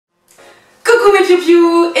pew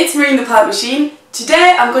pew, it's Marine the Plant Machine.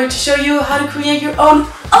 Today I'm going to show you how to create your own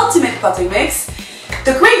ultimate potting mix.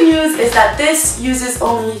 The great news is that this uses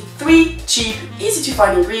only 3 cheap, easy to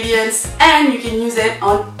find ingredients and you can use it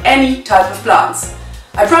on any type of plants.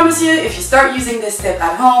 I promise you, if you start using this tip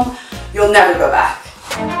at home, you'll never go back.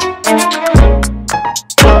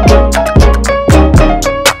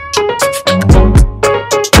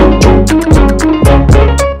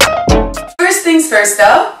 First things first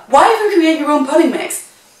though, why even create your own potting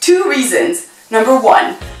mix? 2 reasons. Number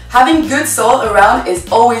 1, having good soil around is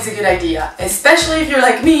always a good idea, especially if you're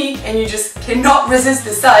like me and you just cannot resist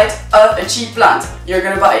the sight of a cheap plant. You're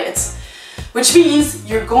gonna buy it. Which means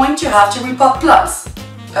you're going to have to repot plants.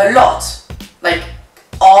 A lot. Like,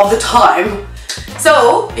 all the time.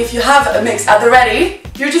 So, if you have a mix at the ready,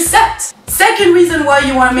 you're just set. Second reason why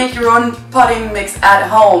you want to make your own potting mix at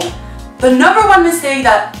home. The number 1 mistake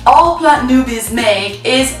that all plant newbies make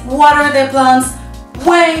is water their plants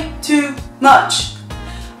way too much.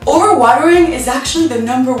 Overwatering is actually the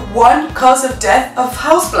number 1 cause of death of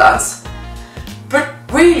houseplants. But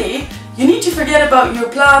really, you need to forget about your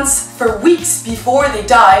plants for weeks before they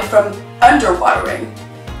die from underwatering.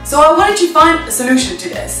 So I wanted to find a solution to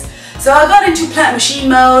this. So I got into plant machine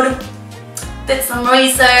mode, did some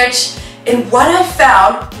research, and what I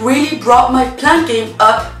found really brought my plant game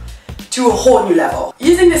up to a whole new level.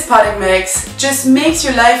 Using this potting mix just makes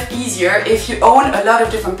your life easier if you own a lot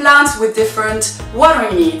of different plants with different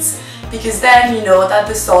watering needs, because then you know that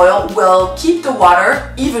the soil will keep the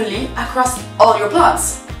water evenly across all your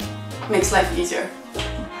plants. Makes life easier.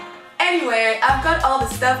 Anyway, I've got all the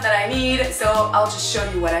stuff that I need, so I'll just show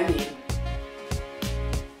you what I need.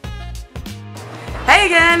 Hey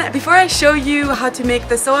again! Before I show you how to make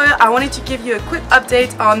the soil, I wanted to give you a quick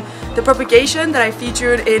update on the propagation that I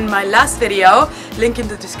featured in my last video. Link in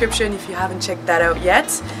the description if you haven't checked that out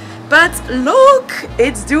yet. But look!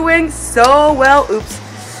 It's doing so well. Oops.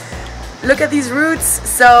 Look at these roots.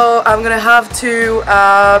 So I'm gonna have to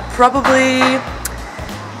probably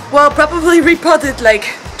repot it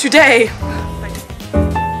like today.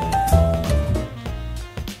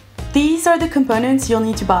 These are the components you'll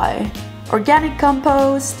need to buy. Organic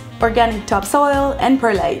compost, organic topsoil, and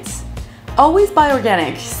perlite. Always buy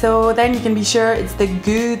organic, so then you can be sure it's the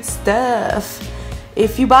good stuff.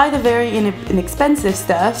 If you buy the very inexpensive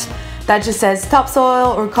stuff that just says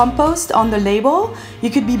topsoil or compost on the label, you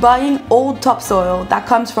could be buying old topsoil that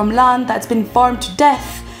comes from land that's been farmed to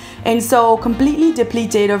death and so completely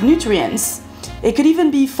depleted of nutrients. It could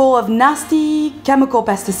even be full of nasty chemical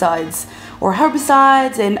pesticides or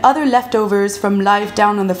herbicides and other leftovers from life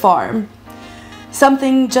down on the farm.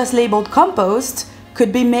 Something just labeled compost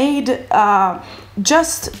could be made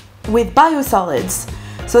just with biosolids.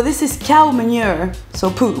 So this is cow manure, so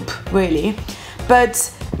poop really.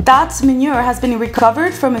 But that manure has been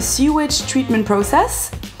recovered from a sewage treatment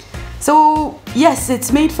process. So yes,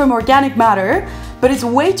 it's made from organic matter, but it's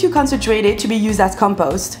way too concentrated to be used as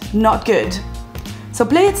compost. Not good. So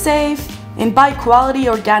play it safe and buy quality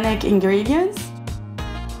organic ingredients.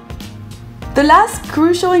 The last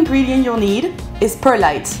crucial ingredient you'll need is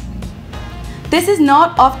perlite. This is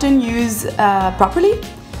not often used properly,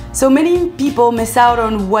 so many people miss out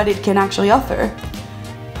on what it can actually offer.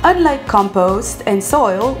 Unlike compost and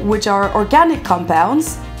soil, which are organic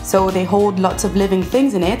compounds, so they hold lots of living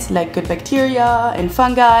things in it, like good bacteria and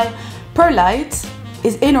fungi, perlite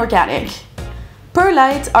is inorganic.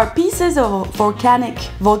 Perlite are pieces of volcanic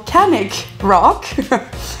rock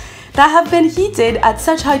that have been heated at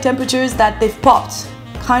such high temperatures that they've popped,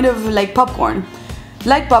 kind of like popcorn.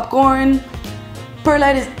 Like popcorn,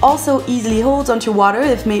 perlite is also easily holds onto water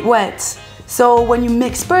if made wet. So when you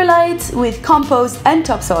mix perlite with compost and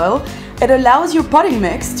topsoil, it allows your potting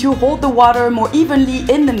mix to hold the water more evenly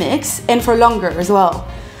in the mix and for longer as well.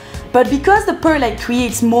 But because the perlite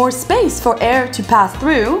creates more space for air to pass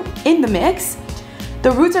through in the mix,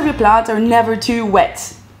 the roots of your plant are never too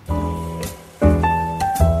wet.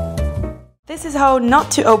 This is how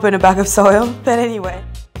not to open a bag of soil, but anyway.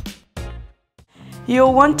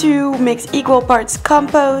 You'll want to mix equal parts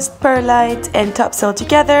compost, perlite, and topsoil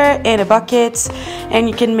together in a bucket, and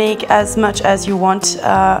you can make as much as you want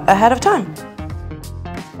ahead of time.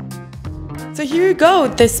 So here you go,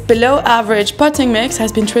 this below average potting mix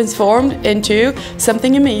has been transformed into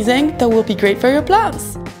something amazing that will be great for your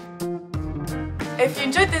plants. If you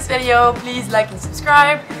enjoyed this video, please like and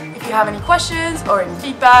subscribe. If you have any questions or any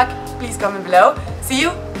feedback, please comment below. See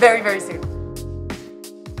you very, very soon.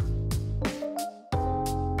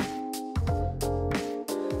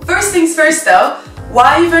 First things first though,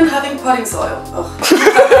 why even having potting soil?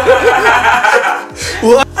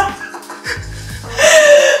 What?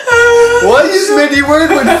 Why use many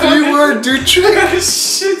words when few words do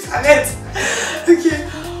tricks? Shit, arrête. Ok.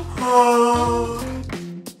 Oh.